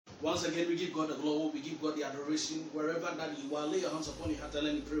Once again, we give God the glory, we give God the adoration. Wherever that you are, lay your hands upon your heart and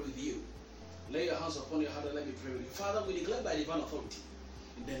let me pray with you. Lay your hands upon your heart and let me pray with you. Father, we declare by divine authority,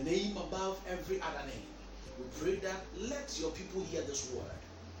 in the name above every other name, we pray that let your people hear this word.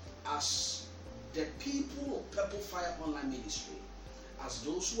 As the people of Purple Fire Online Ministry, as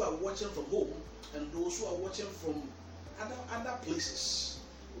those who are watching from home and those who are watching from other places,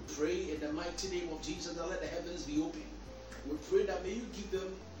 we pray in the mighty name of Jesus that let the heavens be open. We pray that may you give them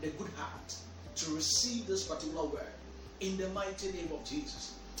the good heart to receive this particular word in the mighty name of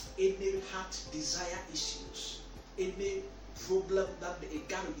Jesus. Any heart desire issues, any problem that it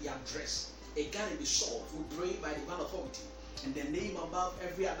got to be addressed, it got to be solved, we pray by divine authority in the name above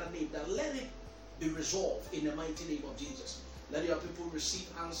every other name that let it be resolved in the mighty name of Jesus. Let your people receive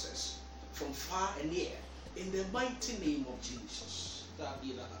answers from far and near in the mighty name of Jesus.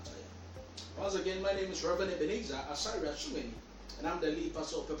 Once again, my name is Reverend Ebenezer Asari Ashumeni, and I'm the lead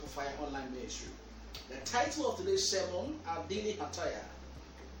pastor of Purple Fire Online Ministry. The title of today's sermon, Adili Hataya,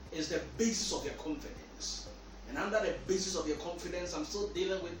 is the basis of your confidence. And under the basis of your confidence, I'm still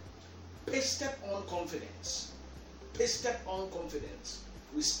dealing with pasted on confidence. Pasted on confidence.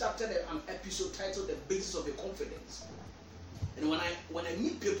 We started an episode titled The Basis of Your Confidence. And when I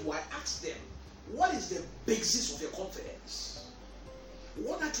meet people, I ask them, what is the basis of your confidence?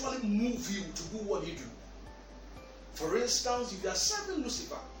 What actually moves you to do what you do? For instance, if you are serving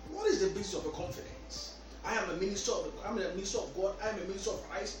Lucifer, what is the basis of your confidence? I'm a minister of God, I'm a minister of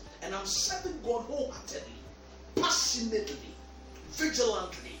Christ, and I'm serving God wholeheartedly, passionately,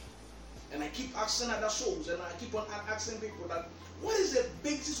 vigilantly. And I keep asking other souls, and I keep on asking people that, what is the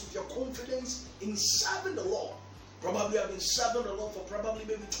basis of your confidence in serving the Lord? Probably I've been serving the Lord for probably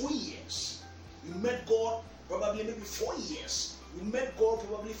maybe 2 years. You met God probably maybe 4 years. You met God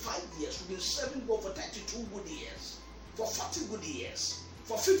probably 5 years. You've been serving God for 32 good years, for 40 good years,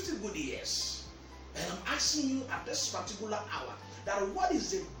 for 50 good years. And I'm asking you at this particular hour that what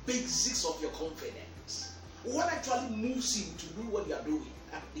is the basics of your confidence? What actually moves you to do what you are doing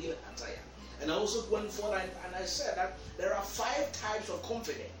at the attire? And I also went forward and I said that there are 5 types of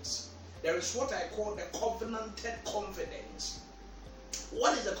confidence. There is what I call the covenanted confidence.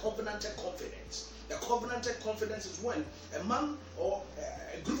 What is the covenanted confidence? The covenanted confidence is when a man or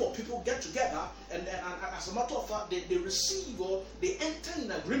a group of people get together and as a matter of fact, they receive or they enter in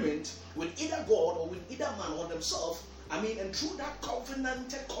agreement with either God or with either man or themselves. And through that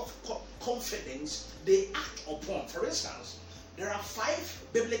covenanted confidence, they act upon. For instance, there are 5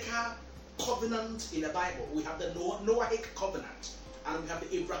 biblical covenants in the Bible. We have the Noahic covenant, and we have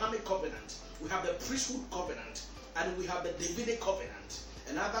the Abrahamic covenant, we have the priesthood covenant, and we have the Davidic covenant,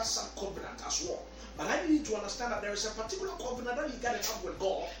 and other sub-covenant as well. But I need to understand that there is a particular covenant that you got to have with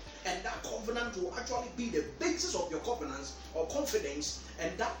God, and that covenant will actually be the basis of your covenants or confidence,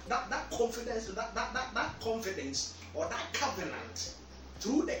 and that confidence, that confidence or that covenant,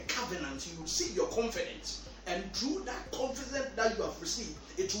 through the covenant you receive your confidence, and through that confidence that you have received,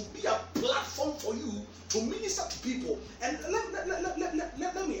 it will be a platform for you to minister to people. And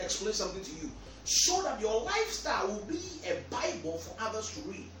let me explain something to you, so that your lifestyle will be a Bible for others to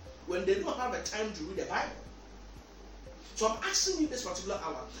read when they don't have a time to read the Bible. So I'm asking you this particular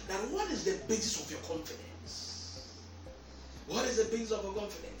hour that what is the basis of your confidence? What is the basis of your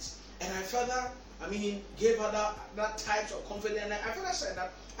confidence? And I further, gave other types of confidence, and I further said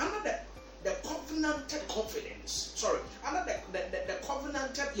that under the covenanted confidence, under the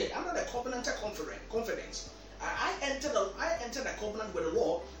covenanted confidence, I entered the covenant with the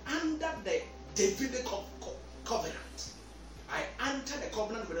Lord under the Davidic covenant. I entered the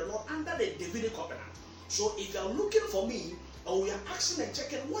covenant with the Lord under the Davidic covenant. So if you are looking for me, or we are asking and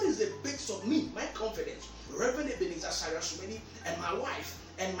checking what is the basis of me, my confidence, Reverend Ebenezer Asari Ashumeni, and my wife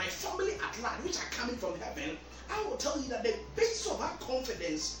and my family at large, which are coming from heaven, I will tell you that the basis of our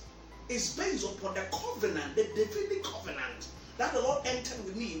confidence is based upon the covenant, the Davidic covenant that the Lord entered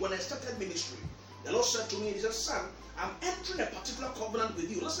with me when I started ministry. The Lord said to me, He said, son, I'm entering a particular covenant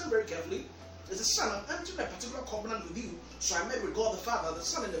with you. Listen very carefully. He said, son, I'm entering a particular covenant with you. So I met with God the Father, the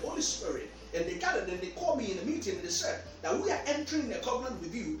Son, and the Holy Spirit. And they gathered and they called me in a meeting and they said that we are entering a covenant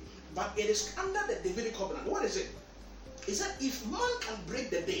with you, but it is under the Davidic covenant. What is it? He said, if man can break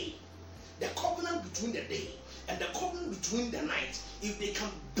the day, the covenant between the day and the covenant between the night, if they can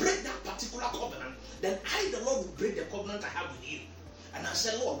break that particular covenant, then I, the Lord, will break the covenant I have with you. And I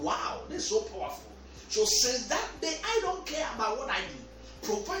said, Lord, wow, this is so powerful. So since that day, I don't care about what I do,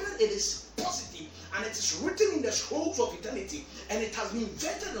 provided it is positive and it is written in the scrolls of eternity and it has been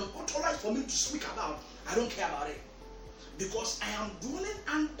vetted and authorized for me to speak about, I don't care about it. Because I am dwelling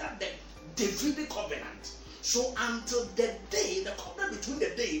under the Davidic covenant. So until the day, the covenant between the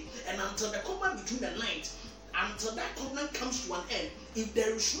day and until the covenant between the night, until that covenant comes to an end, if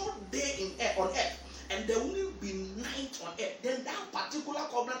there is no day on earth and there will be night on earth, then that particular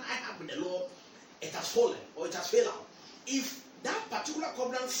covenant I have with the Lord, it has fallen or it has failed out. If that particular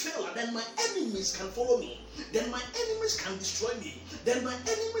covenant failed, then my enemies can follow me, then my enemies can destroy me, then my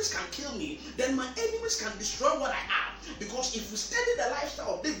enemies can kill me, then my enemies can destroy what I have. Because if you study the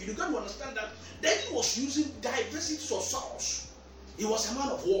lifestyle of David, you got to understand that David was using diversity of source. He was a man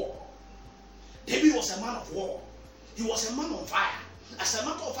of war. David was a man of war. He was a man on fire. As a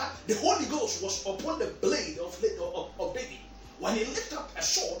matter of fact, the Holy Ghost was upon the blade of David. When he lifted up a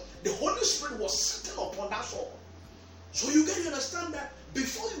sword, the Holy Spirit was sitting upon that sword. So you get to understand that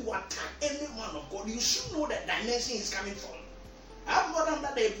before you attack any man of God, you should know that dimension is coming from. I'm not under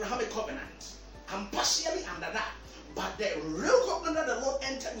the Abrahamic covenant. I'm partially under that. But the real covenant that the Lord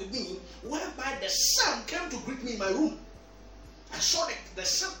entered with me, whereby the sun came to greet me in my room. I saw that the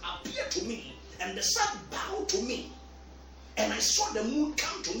sun appear to me, and the sun bowed to me. And I saw the moon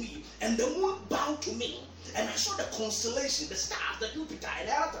come to me, and the moon bowed to me. And I saw the constellation, the stars, the Jupiter, and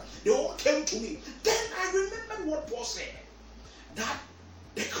the other, they all came to me. Then I remembered what Paul said, that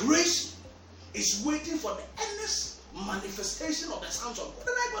the creation is waiting for the earnest manifestation of the sons of God.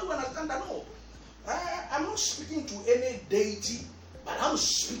 Then I got to understand that, no, I'm not speaking to any deity, but I'm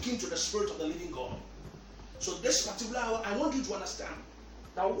speaking to the Spirit of the living God. So this particular hour, I want you to understand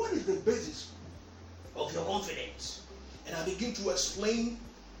that what is the basis of your confidence? And I begin to explain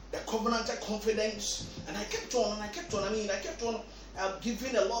the covenantal confidence, and I kept on. I kept on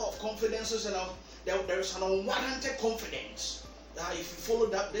giving a lot of confidences, and there is an unwarranted confidence. If you follow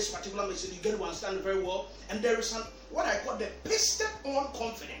this particular message, you get to understand it very well. And there is what I call the pasted on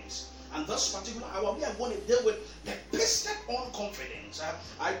confidence. And this particular hour, we are going to deal with the pasted on confidence.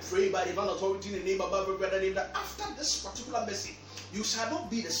 I pray by divine authority in the name above every other name that after this particular message, you shall not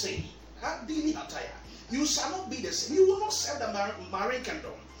be the same. You shall not be the same. You will not serve the marine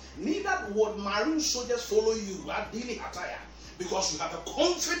kingdom. Neither would marine soldiers follow you at daily attire, because you have a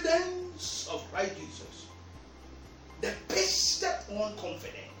confidence of Christ Jesus. The pasted on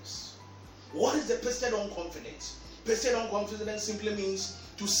confidence. What is the pasted on confidence? Pasted on confidence simply means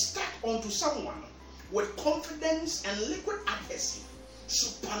to stack onto someone with confidence and liquid adhesive,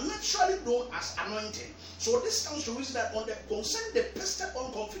 supernaturally known as anointing. So this stands to reason that on the concerning the pasted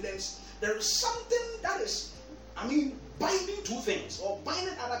on confidence, there is something that is, binding two things or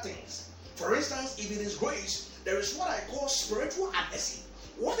binding other things. For instance, if it is grace, there is what I call spiritual adhesive.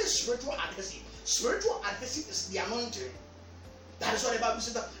 What is spiritual adhesive? Spiritual adhesive is the anointing. That is what the Bible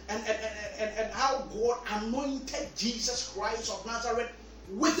says. And how God anointed Jesus Christ of Nazareth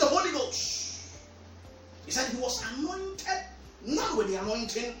with the Holy Ghost. He said he was anointed not with the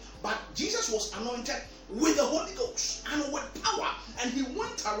anointing, but Jesus was anointed with the Holy Ghost and with power, and he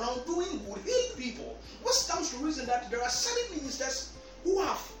went around doing good, healing people. What stands to reason that there are certain ministers who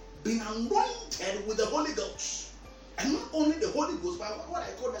have been anointed with the Holy Ghost, and not only the Holy Ghost, but what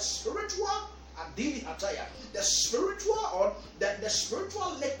I call the spiritual adili hataya, the spiritual or the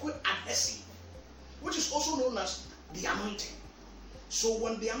spiritual liquid adhesive, which is also known as the anointing. So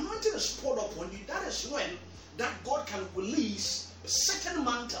when the anointing is poured upon you, that is when that God can release certain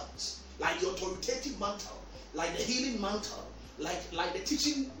mantles, like the authoritative mantle, like the healing mantle, like the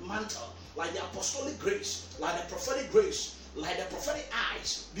teaching mantle, like the apostolic grace, like the prophetic grace, like the prophetic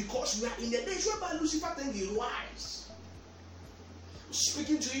eyes, because we are in the days whereby Lucifer thinks he is wise.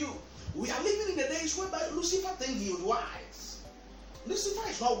 Speaking to you, we are living in the days whereby Lucifer thinks he is wise. Lucifer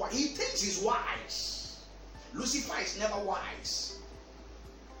is not wise. He thinks he's wise. Lucifer is never wise.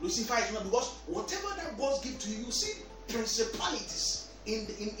 Lucifer is not, because whatever that God gives to you, you see principalities in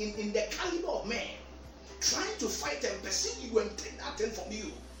the caliber of man trying to fight and pursue you and take that thing from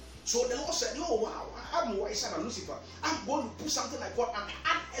you. So the Lord said, "Oh wow, I'm wiser than Lucifer. I'm going to put something like what an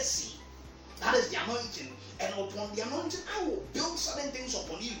adhesive. That is the anointing, and upon the anointing, I will build certain things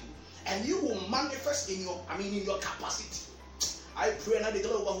upon you, and you will manifest in your capacity." I pray and I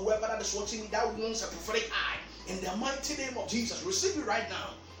declare over whoever that is watching me that wants a prophetic eye, in the mighty name of Jesus, receive it right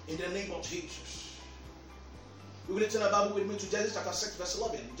now in the name of Jesus. We will turn the Bible with me to Genesis chapter 6 verse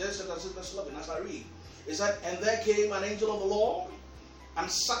 11. Genesis chapter 6 verse 11, as I read, it said, "And there came an angel of the Lord and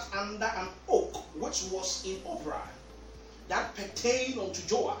sat under an oak which was in Ophrah, that pertained unto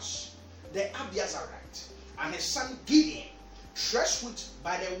Joash the Abiezrite, and his son Gideon, threshed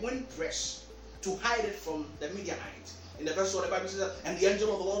by the windpress to hide it from the Midianites." In the verse of the Bible says, "And the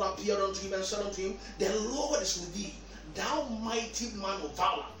angel of the Lord appeared unto him and said unto him, The Lord is with thee, thou mighty man of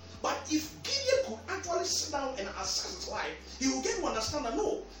valor." But if Gideon could actually sit down and assess his life, he will get to understand that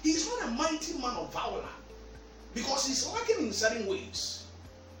no, he is not a mighty man of valor. because he's lacking in certain ways.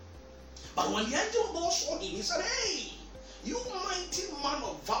 But when the angel of God saw him, he said, hey, you mighty man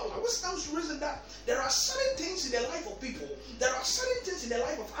of valor, which stands to reason that there are certain things in the life of people, there are certain things in the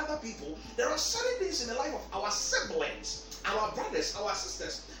life of other people, there are certain things in the life of our siblings, our brothers, our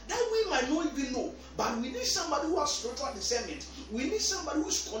sisters, that we might not even know. But we need somebody who has spiritual discernment. We need somebody who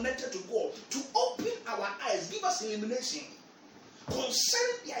is connected to God to open our eyes, give us illumination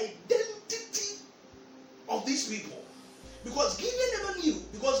concerning the identity of these people. Because Gideon never knew.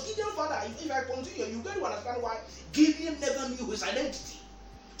 Because Gideon, father, if I continue, you got to understand why Gideon never knew his identity.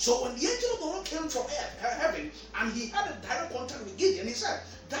 So when the angel of the Lord came from heaven and he had a direct contact with Gideon, he said,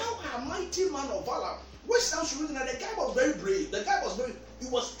 thou art a mighty man of valor. Which sounds to reason that the guy was very brave. The guy was he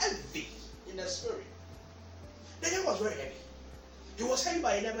was heavy in the spirit. The guy was very heavy. He was heavy,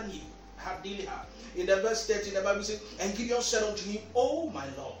 but he never knew. In the verse 13, the Bible says, and Gideon said unto him, O my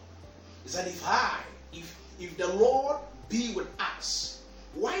Lord, he said, if the Lord be with us,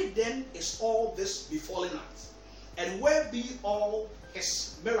 why then is all this befalling us? And where be all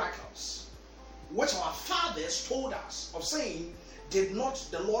his miracles, which our fathers told us of, saying, did not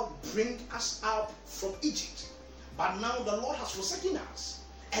the Lord bring us out from Egypt? But now the Lord has forsaken us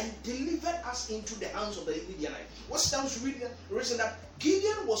and delivered us into the hands of the Midianites. What stands to reason that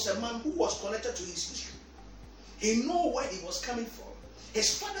Gideon was a man who was connected to his history. He knew where he was coming from.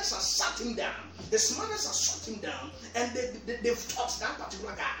 His fathers have sat him down. His mothers have sat him down, and they've taught that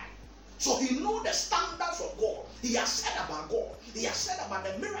particular guy. So he knows the standards of God. He has said about God. He has said about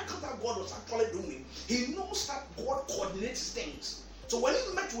the miracle that God was actually doing. He knows how God coordinates things. So when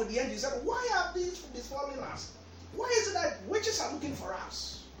he met with the angel, he said, why are these befalling us? Why is it that witches are looking for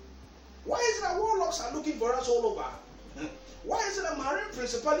us? Why is it that warlocks are looking for us all over? Why is it that marine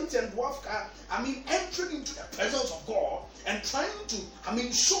principality and dwarf are, entering into the presence of God and trying to,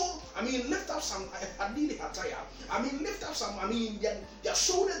 lift up some, lift up some, their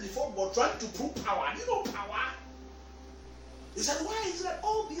shoulders before God, trying to prove power. Do you know power? He said, why is it that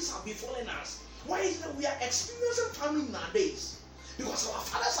all these are befalling us? Why is it that we are experiencing famine nowadays? Because our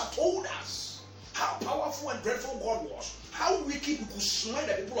fathers have told us how powerful and dreadful God was, how wicked we could smite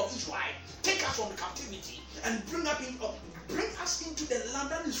the people of Israel, take us from the captivity, and bring us into the land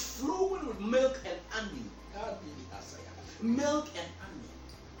that is flowing with milk and honey. Milk and honey.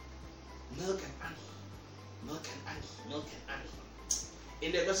 Milk and honey. Milk and honey. Milk and honey.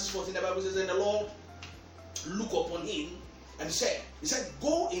 In the verses 14, the Bible says, and the Lord looked upon him and said, he said,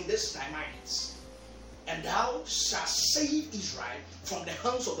 go in this thy might, and thou shalt save Israel from the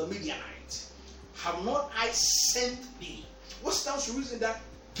hands of the Midianites. Have not I sent thee? What stands to reason that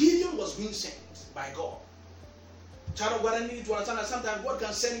Gideon was being sent by God? Child of God, I need you to understand that sometimes God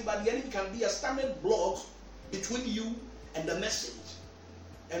can send you, but the enemy can be a standing block between you and the message.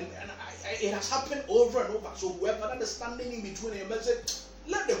 And it has happened over and over. So whoever that is standing in between a message,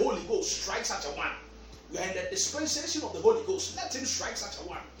 let the Holy Ghost strike such a one. We are in the dispensation of the Holy Ghost. Let him strike such a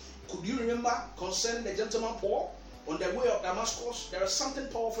one. Could you remember concerning the gentleman Paul on the way of Damascus? There is something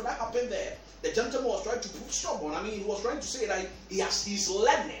powerful that happened there. The gentleman was trying to prove stubborn. He was trying to say that he's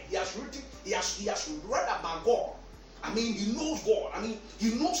learned. He has written. He has read about God. He knows God. He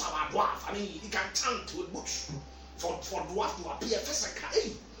knows about dwarf. He can chant with books for dwarf to appear physical.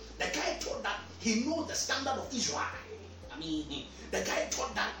 Hey, the guy thought that he knows the standard of Israel. The guy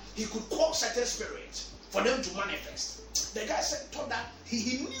thought that he could call certain spirits for them to manifest. The guy thought that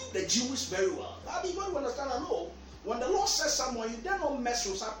he knew the Jews very well. You got to understand and know, when the Lord says someone, you dare not mess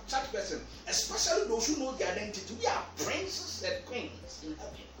with such person, especially those who know their identity. We are princes and queens in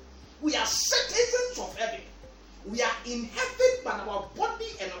heaven. We are citizens of heaven. We are in heaven, but our body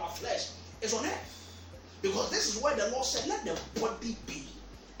and our flesh is on earth. Because this is where the Lord said, let the body be,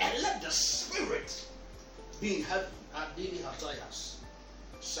 and let the spirit be in heaven.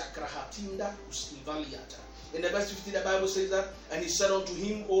 In the verse 15, the Bible says that, and he said unto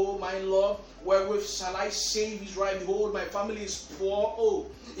him, O my Lord, wherewith shall I save Israel? Behold, my family is poor,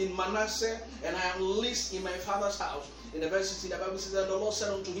 in Manasseh, and I am least in my father's house. In the verse 16, the Bible says that the Lord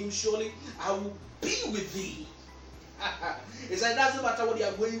said unto him, surely I will be with thee. He said, it doesn't matter what you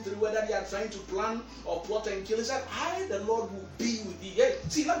are going through, whether they are trying to plan or plot and kill. He said, I, the Lord, will be with thee. Hey,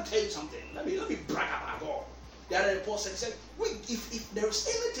 see, let me tell you something. Let me brag about God. The other apostle said, if there is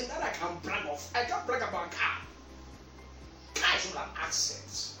anything that I can brag of, I can't brag about car. Car is not an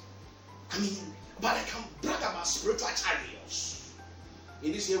asset. But I can brag about spiritual chariots.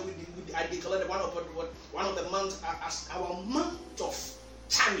 In this year, I declared one of the months as our month of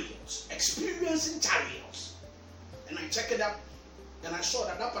chariots, experiencing chariots. And I checked it up, and I saw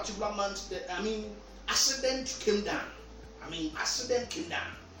that particular month, accident came down. Accident came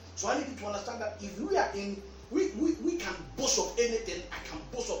down. So I need you to understand that if we are in we can boast of anything. I can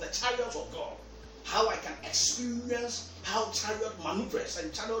boast of the chariots of God. How I can experience how chariot maneuvers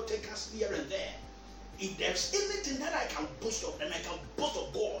and chariot take us here and there. If there's anything that I can boast of, then I can boast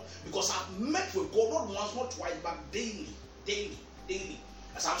of God, because I've met with God not once, not twice, but daily.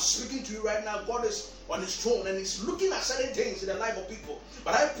 As I'm speaking to you right now, God is on His throne and He's looking at certain things in the life of people.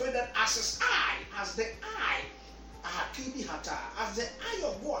 But I pray that as the eye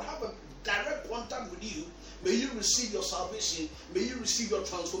of God have a direct contact with you, may you receive your salvation, may you receive your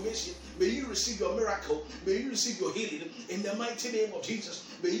transformation, may you receive your miracle, may you receive your healing in the mighty name of Jesus.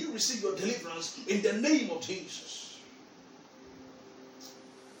 May you receive your deliverance in the name of Jesus.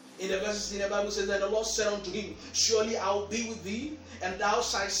 In the verses in the Bible says that the Lord said unto him, surely I will be with thee, and thou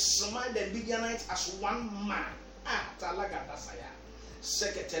shalt smite the Midianites as one man.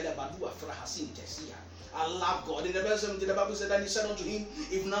 I love God. In the verse 17, the Bible said that He said unto him,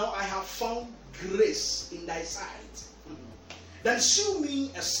 if now I have found grace in thy sight, then show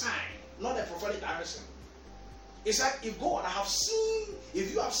me a sign, not a prophetic direction. It's like, if God,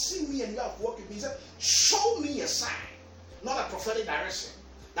 if you have seen me and you have walked with me, He said, show me a sign, not a prophetic direction.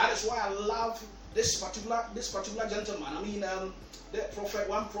 That is why I love this particular gentleman. I mean,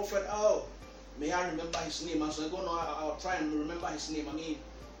 one prophet. Oh, may I remember his name? So I'll try and remember his name. I mean,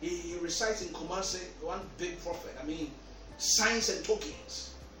 he resides in Kumasi, one big prophet. I mean, signs and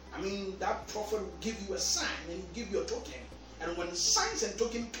tokens. I mean, that prophet will give you a sign and will give you a token. And when signs and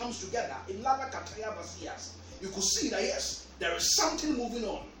token comes together, you could see that yes, there is something moving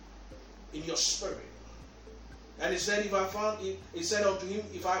on in your spirit. And he said, he said unto him,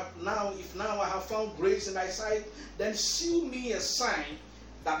 if now I have found grace in thy sight, then shew me a sign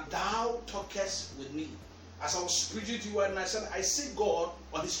that thou talkest with me. As I was preaching to you, and I said, I see God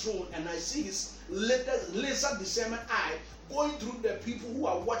on His throne, and I see His laser discernment eye going through the people who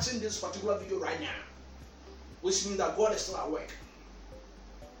are watching this particular video right now, which means that God is still at work.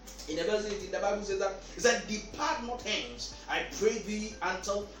 In the verse 18, the Bible says that, it said, depart not hence, I pray thee,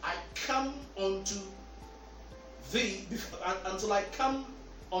 until I come unto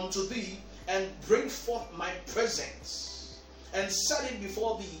thee, and bring forth my presence, and set it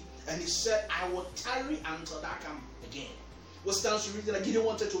before thee. And he said, I will tarry until thou come again. What stands to reason that Gideon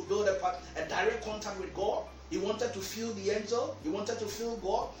wanted to build a direct contact with God. He wanted to feel the angel. He wanted to feel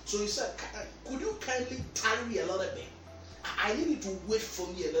God. So he said, could you kindly tarry a little bit? I need you to wait for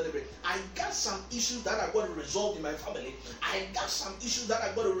me a little bit. I got some issues that I got to resolve in my family. I got some issues that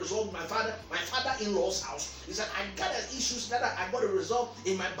I got to resolve in my father-in-law's house. He said, I got issues that I got to resolve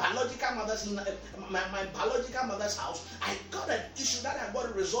in my biological mother's house. I got an issue that I got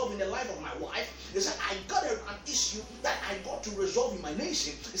to resolve in the life of my wife. He said, I got an issue that I got to resolve in my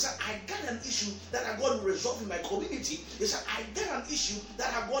nation. He said, I got an issue that I got to resolve in my community. He said, I got an issue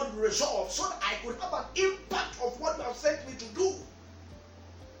that I got to resolve so that I could have an impact of what you have sent me to do.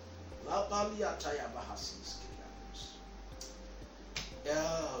 I love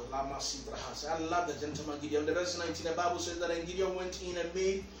the gentleman Gideon. The verse 19, the Bible says that, and Gideon went in and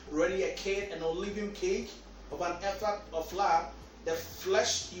made ready a cake, an unleavened cake of an ephah of flour. The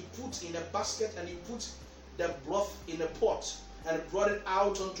flesh he put in a basket, and he put the broth in a pot, and brought it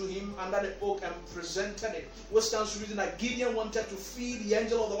out unto him under the oak, and presented it. What stands to reason that Gideon wanted to feed the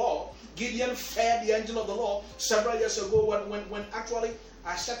angel of the Lord. Gideon fed the angel of the Lord several years ago when actually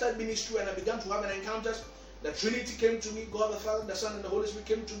I started ministry and I began to have an encounter. The Trinity came to me, God the Father, the Son, and the Holy Spirit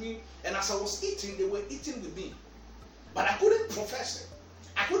came to me, and as I was eating, they were eating with me. But I couldn't profess it.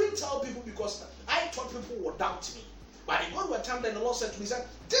 I couldn't tell people because I thought people would doubt me. But it got to a time that the Lord said to me, he said,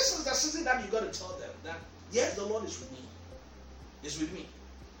 this is the season that you got to tell them that yes, the Lord is with me. He's with me.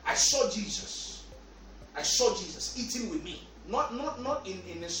 I saw Jesus. I saw Jesus eating with me. Not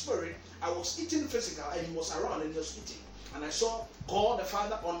in the spirit. I was eating physical, and he was around and he was eating. And I saw God the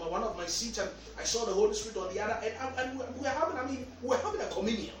Father on one of my seats, and I saw the Holy Spirit on the other, and we're having a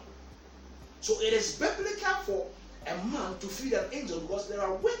communion. So it is biblical for a man to feed an angel because there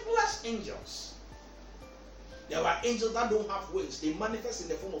are wingless angels. There are angels that don't have wings. They manifest in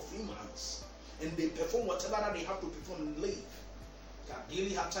the form of humans, and they perform whatever that they have to perform and live.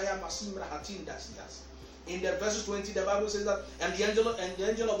 In the verse 20, the Bible says that, and the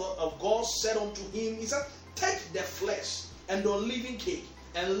angel of God said unto him, he said, take the flesh and the unleavened cake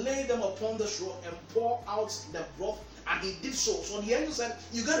and lay them upon the straw and pour out the broth. And he did so. So the angel said,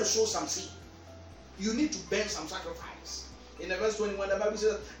 you got to sow some seed. You need to burn some sacrifice. In the verse 21, the Bible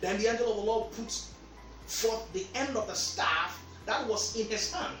says, then the angel of the Lord put forth the end of the staff that was in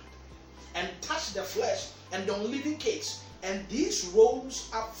his hand and touched the flesh and the unleavened cakes. And these rose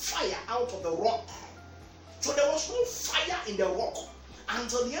up fire out of the rock. So there was no fire in the rock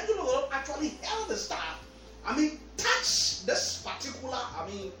until the angel of the Lord actually held the staff touched this particular,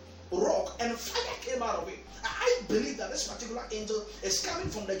 rock, and fire came out of it. I believe that this particular angel is coming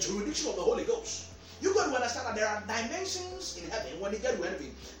from the jurisdiction of the Holy Ghost. You got to understand that there are dimensions in heaven. When you get to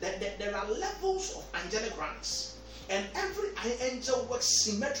heaven, there are levels of angelic ranks, and every angel works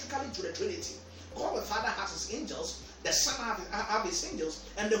symmetrically to the Trinity. God the Father has his angels, the Son have his angels,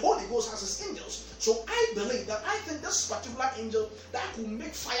 and the Holy Ghost has his angels. So I believe that I think this particular angel that could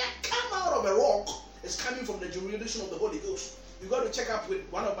make fire come out of a rock is coming from the jurisdiction of the Holy Ghost. You got to check up with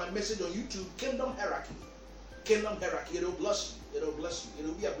one of my messages on YouTube, Kingdom Hierarchy. Kingdom Hierarchy. It will bless you. It will bless you. It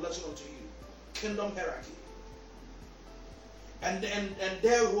will be a blessing unto you. Kingdom Hierarchy. And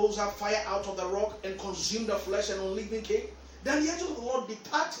there rose up fire out of the rock and consumed the flesh and unleavened cake. Then the angel of the Lord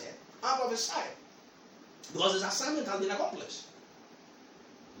departed out of his sight, because his assignment has been accomplished.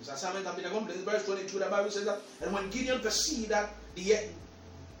 His assignment has been accomplished. In verse 22, the Bible says that, and when Gideon perceived that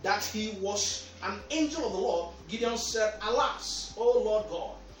he was an angel of the Lord, Gideon said, Alas, O Lord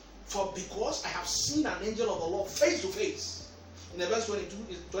God, for because I have seen an angel of the Lord face to face. In the verse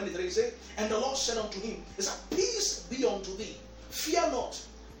 23 it says, and the Lord said unto him, he said, Peace be unto thee, fear not,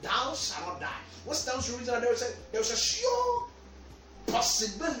 thou shalt not die. What stands to reason that there was a sure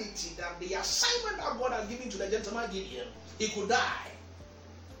possibility that the assignment that God had given to the gentleman Gideon, he could die.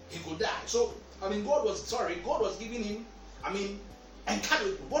 He could die. So, God was giving him,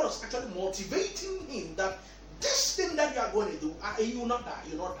 encouragement. God was actually motivating him that this thing that you are going to do, you will not die.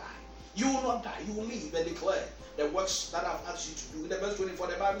 You will not die. You will not die. You will live and declare the works that I've asked you to do. In the verse 24,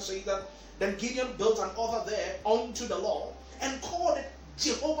 the Bible says that then Gideon built an altar there unto the Lord and called it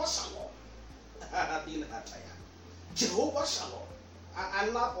Jehovah Shalom. Jehovah Shalom. I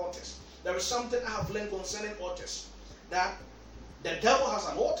love altars. There is something I have learned concerning altars, that the devil has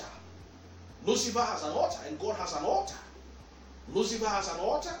an altar, Lucifer has an altar, and God has an altar. Lucifer has an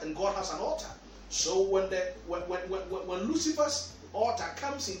altar, and God has an altar. So when Lucifer's altar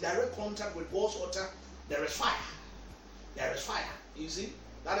comes in direct contact with God's altar, there is fire. There is fire. You see,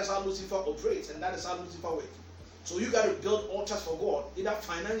 that is how Lucifer operates, and that is how Lucifer works. So you got to build altars for God, either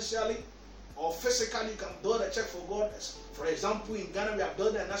financially or physically. You can build a church for God. For example, in Ghana, we are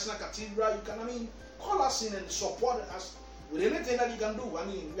building a national cathedral. You can, call us in and support us with anything that you can do.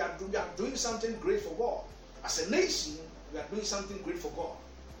 We are doing something great for God. As a nation, we are doing something great for God.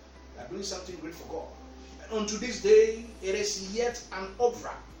 We are doing something great for God. And unto this day, it is yet an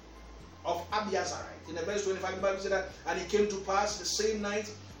opera of Abiazarite. In the verse 25, the Bible said that, and it came to pass the same night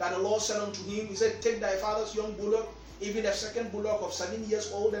that the Lord said unto him, he said, Take thy father's young bullock, even the second bullock of 7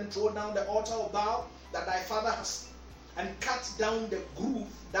 years old, and throw down the altar of Baal that thy father has, and cut down the groove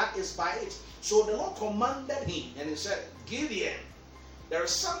that is by it. So the Lord commanded him, and he said, Gideon, there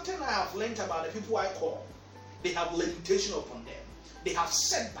is something I have learned about the people I call. They have limitation upon them. They have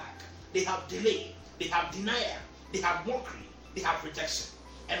setback. They have delay. They have denial. They have mockery. They have rejection.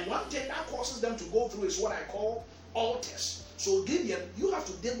 And one thing that causes them to go through is what I call altars. So Gideon, you have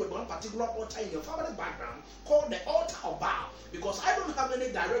to deal with one particular altar in your family background called the altar of Baal, because I don't have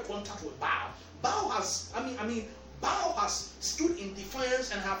any direct contact with Baal. Baal has stood in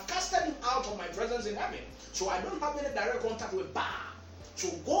defiance and have casted him out of my presence in heaven. So I don't have any direct contact with Baal. So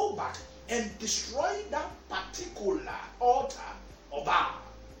go back and destroy that particular altar of Baal.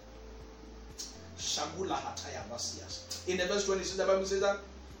 In the verse 26, the Bible says that,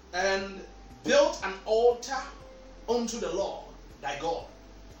 and built an altar unto the Lord thy God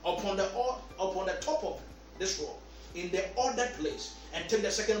upon the top of this rock in the ordered place, and take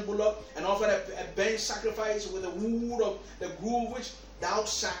the second bullock and offer a burnt sacrifice with the wood of the groove which thou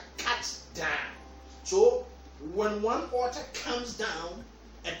shalt cut down. So when one altar comes down,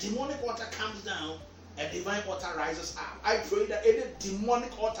 a demonic altar comes down, a divine altar rises up. I pray that any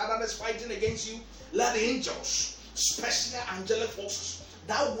demonic altar that is fighting against you, let the angels, special angelic forces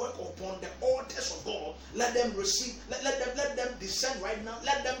that work upon the altars of God, let them receive, let them descend right now,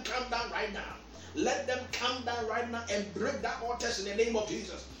 let them come down right now. Let them come down right now and break that altars in the name of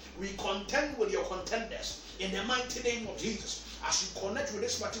Jesus. We contend with your contenders in the mighty name of Jesus. As you connect with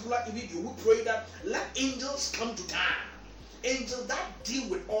this particular video, we pray that let angels come to town. Angels that deal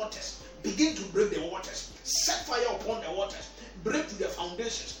with altars, begin to break the altars, set fire upon the altars, break to the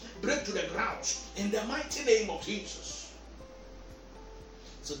foundations, break to the grounds in the mighty name of Jesus.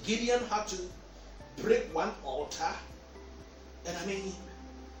 So Gideon had to break one altar and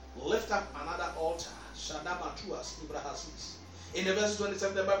lift up another altar. In the verse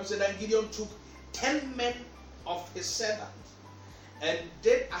 27, the Bible said that Gideon took 10 men of his servants and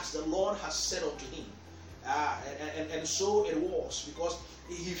did as the Lord has said unto him. And so it was, because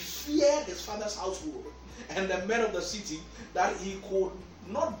he feared his father's household and the men of the city, that he could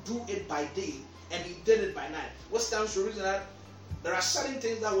not do it by day and he did it by night. What stands to reason that there are certain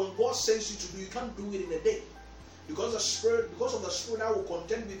things that when God sends you to do, you can't do it in a day. Because of the spirit that will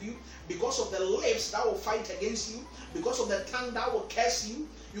contend with you, because of the lips that will fight against you, because of the tongue that will curse you,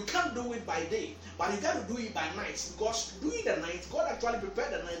 you can't do it by day, but you got to do it by night. Because during the night, God actually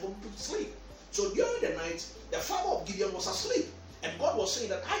prepared the night for people to sleep. So during the night, the father of Gideon was asleep, and God was saying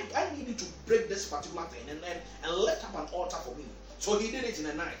that I need you to break this particular thing and lift up an altar for me. So he did it in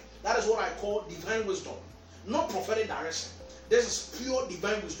the night. That is what I call divine wisdom, not prophetic direction. This is pure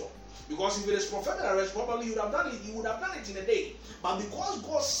divine wisdom. Because if it is prophetic direction, probably you would have done it. He would have done it in a day. But because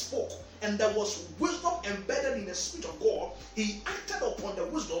God spoke and there was wisdom embedded in the Spirit of God, he acted upon the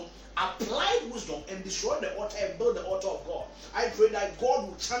wisdom, applied wisdom, and destroyed the altar and built the altar of God. I pray that God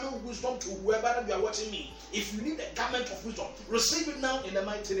will channel wisdom to whoever that you are watching me. If you need a garment of wisdom, receive it now in the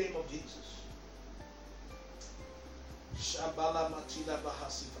mighty name of Jesus.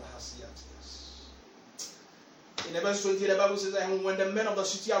 In the verse 20, the Bible says that when the men of the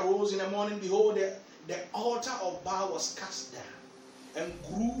city arose in the morning, behold, the altar of Baal was cast down, and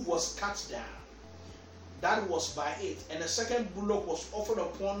groove was cut down. That was by it. And the second bullock was offered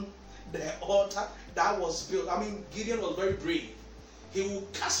upon the altar that was built. I mean, Gideon was very brave. He will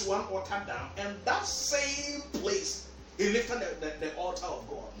cast one altar down, and that same place, he lifted the altar of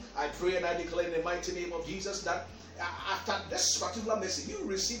God. I pray and I declare in the mighty name of Jesus that after this particular message, you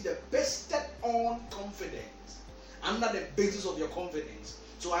receive the bested on confidence under the basis of your confidence.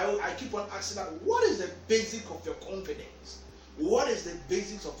 So I keep on asking that, what is the basic of your confidence? What is the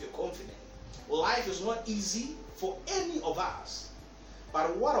basics of your confidence? Life is not easy for any of us.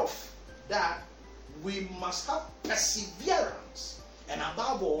 But what of that? We must have perseverance and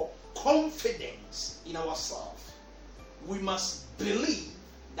above all, confidence in ourselves. We must believe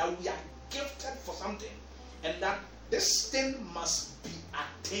that we are gifted for something and that this thing must be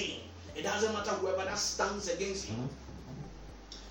attained. It doesn't matter whoever that stands against you.